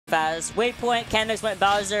fast. Waypoint, Kamex went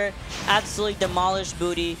Bowser, absolutely demolished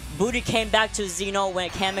Booty. Booty came back to Xeno when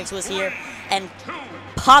Kamex was here and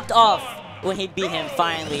popped off when he beat him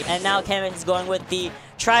finally. And now Kamex is going with the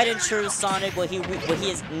tried and true Sonic, what he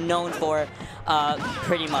is known for,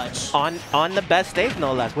 pretty much. On the best stage,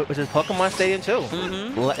 no less, which is Pokemon Stadium 2.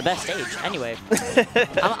 The best stage. Anyway,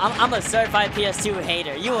 I'm a certified PS2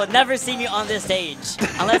 hater. You will never see me on this stage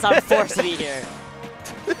unless I'm forced to be here.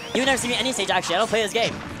 You never see me any stage, actually. I don't play this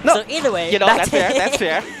game. No. So either way, you know, that's fair. That's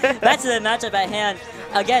fair. Back to the matchup at hand.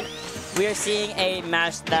 Again, we are seeing a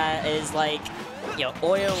match that is like, you know,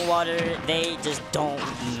 oil and water. They just don't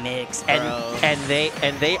mix, bro. And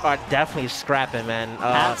they are definitely scrapping, man.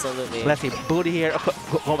 Absolutely. Let's see, Booty here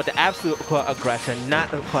going with the absolute aggression, not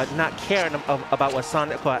caring about what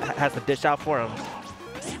Sonic has to dish out for him.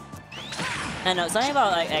 And something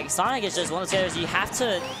about like Sonic is just one of those characters you have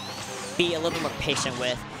to be a little bit more patient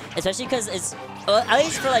with, especially because it's at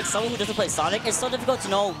least for like someone who doesn't play Sonic, it's so difficult to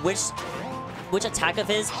know which attack of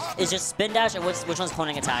his is just spin dash and which one's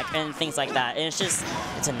honing attack and things like that. And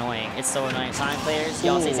it's annoying. It's so annoying. Sonic players,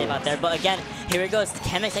 y'all stay safe out there. But again, here we go. It's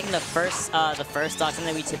Kamex taking the first stock, something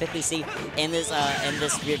that we typically see in this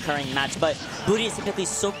recurring match. But Booty is typically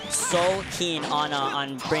so keen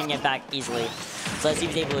on bringing it back easily. So let's see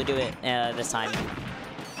if he's able to do it this time.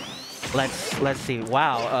 Let's see.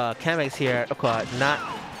 Wow, Kamex here,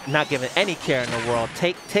 not giving any care in the world,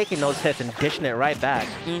 taking those hits and dishing it right back.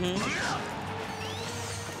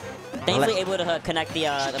 Thankfully, able to connect the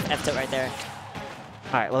F tilt right there.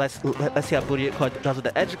 All right, well let's see how Booty does with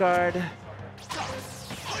the edge guard.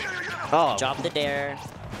 Oh, drop the dare,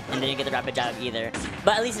 and didn't get the rapid jab either.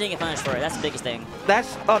 But at least he didn't get punished for it. That's the biggest thing.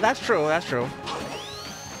 That's true. That's true.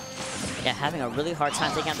 Yeah, having a really hard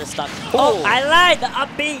time taking out this stock. Oh, I lied! The up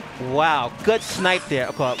B! Wow, good snipe there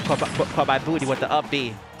caught by Booty with the up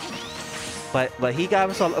B. But he got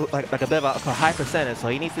himself like a bit of a high percentage, so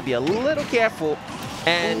he needs to be a little careful.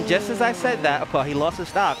 And just as I said that, he lost his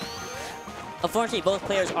stock. Unfortunately, both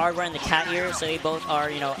players are wearing the cat ear, so they both are,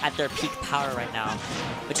 you know, at their peak power right now,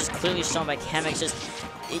 which is clearly shown by Kamex just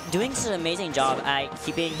doing such an amazing job at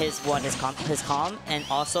keeping his calm, and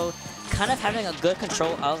also kind of having a good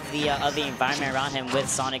control of the environment around him with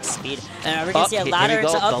Sonic's speed. And we're gonna see a ladder to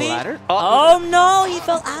uppy. Oh no, he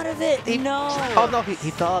fell out of it. No. Oh no, he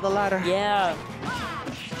fell out of the ladder. Yeah.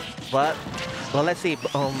 But well, let's see.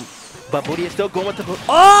 But Booty is still going with the...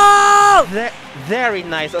 Oh! Very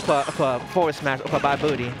nice forward smash by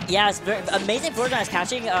Booty. Yeah, it's very amazing forward smash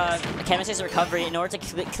catching Kamex's recovery in order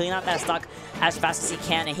to clean out that stock as fast as he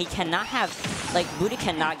can. And he cannot have... Like, Booty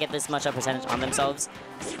cannot get this much of a percentage on themselves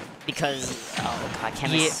because... Oh, God,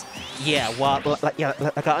 Kamex... Yeah, well,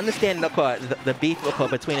 like I understand the beef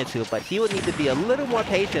between the two, but he would need to be a little more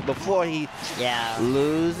patient before he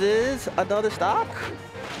loses another stock.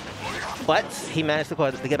 But he managed to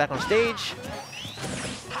get back on stage.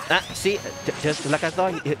 See, just like I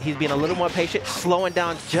thought, he's being a little more patient, slowing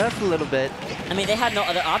down just a little bit. I mean, they had no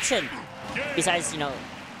other option besides, you know,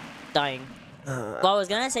 dying. What I was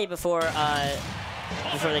gonna say before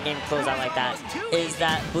the game closed out like that is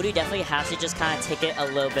that Booty definitely has to just kind of take it a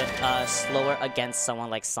little bit slower against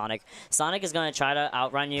someone like Sonic. Sonic is gonna try to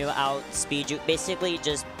outrun you, outspeed you, basically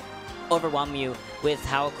just overwhelm you with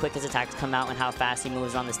how quick his attacks come out and how fast he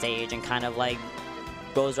moves on the stage and kind of like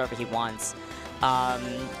goes wherever he wants.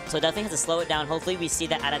 So definitely has to slow it down. Hopefully we see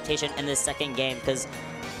that adaptation in this second game because,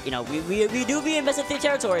 you know, we do be in best of 3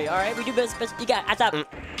 territory. All right, we do best you got at that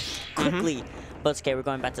quickly. But okay, we're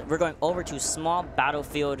going over to small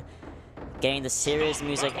battlefield, getting the serious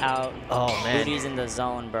music out. Oh man, Booty's in the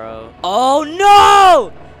zone, bro. Oh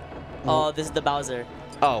no! Oh, this is the Bowser.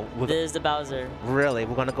 Oh, this is the Bowser. Really?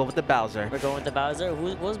 We're gonna go with the Bowser. We're going with the Bowser.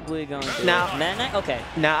 What's Booty going to? Now, Metaknight? Okay.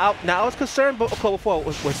 Now I was concerned before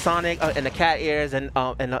with Sonic and the cat ears and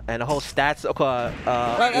the whole stats.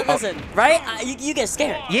 Listen, right? You get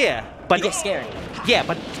scared. Yeah, but you get scared. Yeah,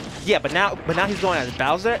 but now he's going as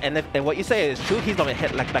Bowser, and what you say is true. He's gonna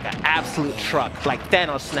hit like an absolute truck, like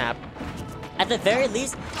Thanos snap. At the very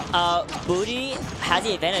least, Booty has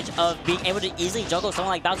the advantage of being able to easily juggle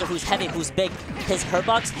someone like Bowser who's heavy, who's big. His hurt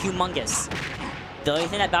box, humongous. The only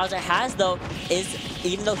thing that Bowser has, though, is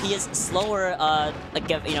even though he is slower, like,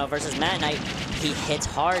 you know, versus Metaknight, he hits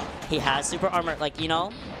hard. He has super armor, like, you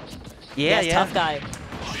know? Yeah, he's tough guy.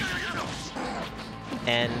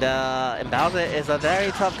 And Bowser is a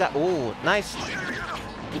very tough guy. Ooh, nice.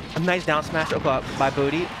 A nice down smash by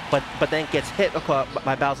Booty, but then gets hit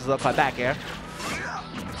by Bowser's back air.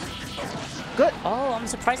 Good. Oh, I'm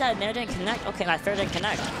surprised that Nair didn't connect. Okay, my fair didn't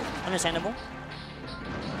connect. Understandable.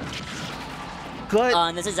 Good.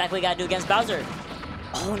 And this is exactly what we gotta do against Bowser.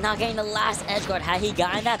 Oh, not getting the last edge guard. Had he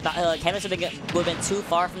gotten that, Kamex would have been too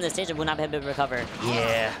far from the stage and would not have been able to recover.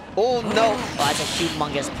 Yeah. Oh, no. Oh, that's a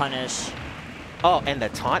humongous punish. Oh, and the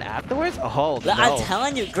taunt afterwards? Oh, no. I'm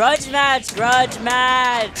telling you, grudge match, grudge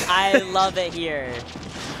match. I love it here.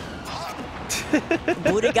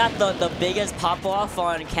 Booty got the biggest pop-off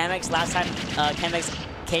on Kamex last time Kamex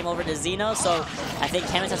came over to Xeno, so I think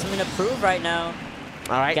Kamex has something to prove right now.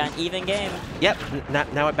 All right. Got an even game. Yep.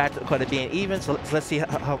 Now we're back to being even, so let's see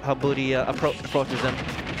how Booty approaches him.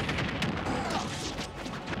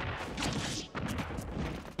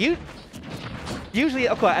 Usually,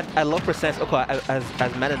 at low percents, as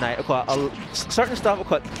Metaknight, certain stuff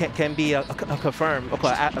can be confirmed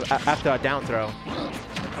after a down throw.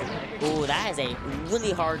 Ooh, that is a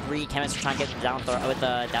really hard read. Kamex trying to get the down throw with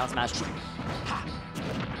the down smash.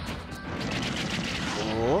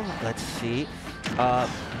 Oh, let's see.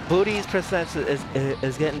 Booty's percent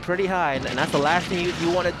is getting pretty high, and that's the last thing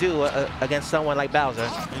you want to do against someone like Bowser.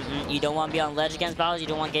 You don't want to be on ledge against Bowser. You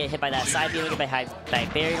don't want to get hit by that side B. You don't want to get by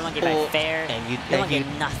Fair. You don't want to get by Fair. And you don't want to get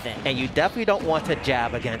nothing. And you definitely don't want to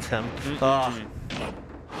jab against him. Oh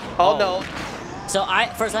no. So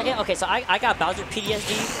for a second, okay, so I got Bowser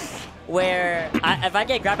PTSD, where if I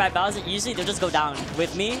get grabbed by Bowser, usually they'll just go down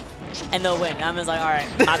with me, and they'll win. I'm just like, all right,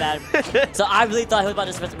 my bad. So I really thought he was about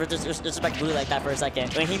to disrespect Booty like that for a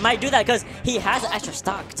second. I mean, he might do that because he has extra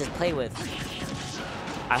stock to play with.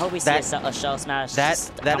 I hope we see a shell smash. That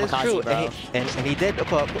is true, bro. and he did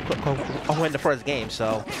win the first game.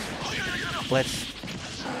 So let's.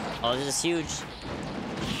 Oh, this is huge.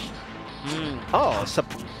 Oh,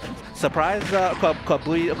 surprise!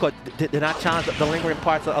 Booty did not challenge the lingering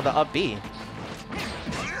parts of the up B.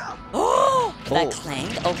 Oh, that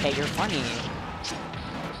clanged? Okay, you're funny.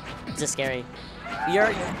 This is scary.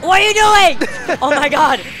 What are you doing? Oh my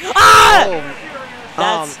god! Ah!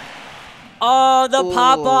 That's... Oh, the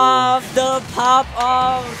pop-off! The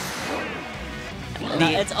pop-off!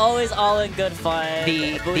 It's always all in good fun.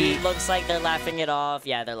 Booty looks like they're laughing it off.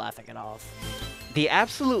 Yeah, they're laughing it off. The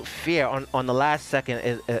absolute fear on the last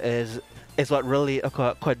second is what really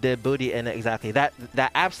did Booty in exactly. That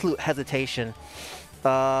absolute hesitation.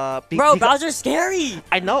 Bro, Bowser's scary.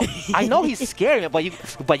 I know he's scary,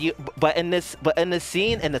 but in the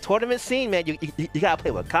scene, in the tournament scene, man, you gotta play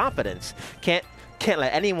with confidence. Can't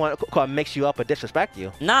let anyone mix you up or disrespect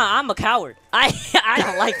you. Nah, I'm a coward. I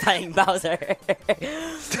don't like fighting Bowser.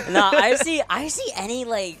 Nah, I see any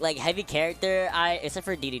like heavy character except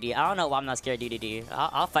for DDD. I don't know why I'm not scared of DDD.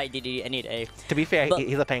 I'll fight DDD any day. To be fair,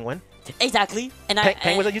 he's a penguin. Exactly. And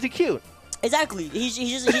penguins are usually cute. Exactly. He's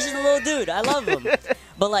just a little dude. I love him.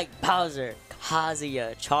 But like Bowser,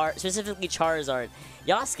 Kazuya, specifically Charizard,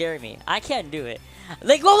 y'all scare me. I can't do it.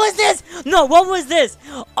 Like, what was this? No, what was this?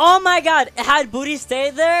 Oh my god. Had Booty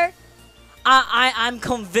stayed there, I'm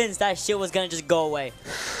convinced that shit was gonna just go away.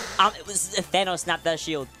 It was Thanos snapped that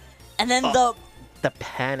shield. And then the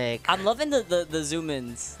panic. I'm loving the zoom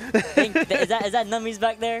ins. Is that Nummies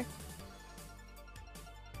back there?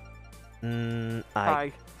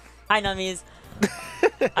 Hi. Hi, Nummies.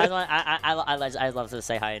 I love to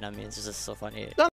say hi, Nummies. It's just so funny.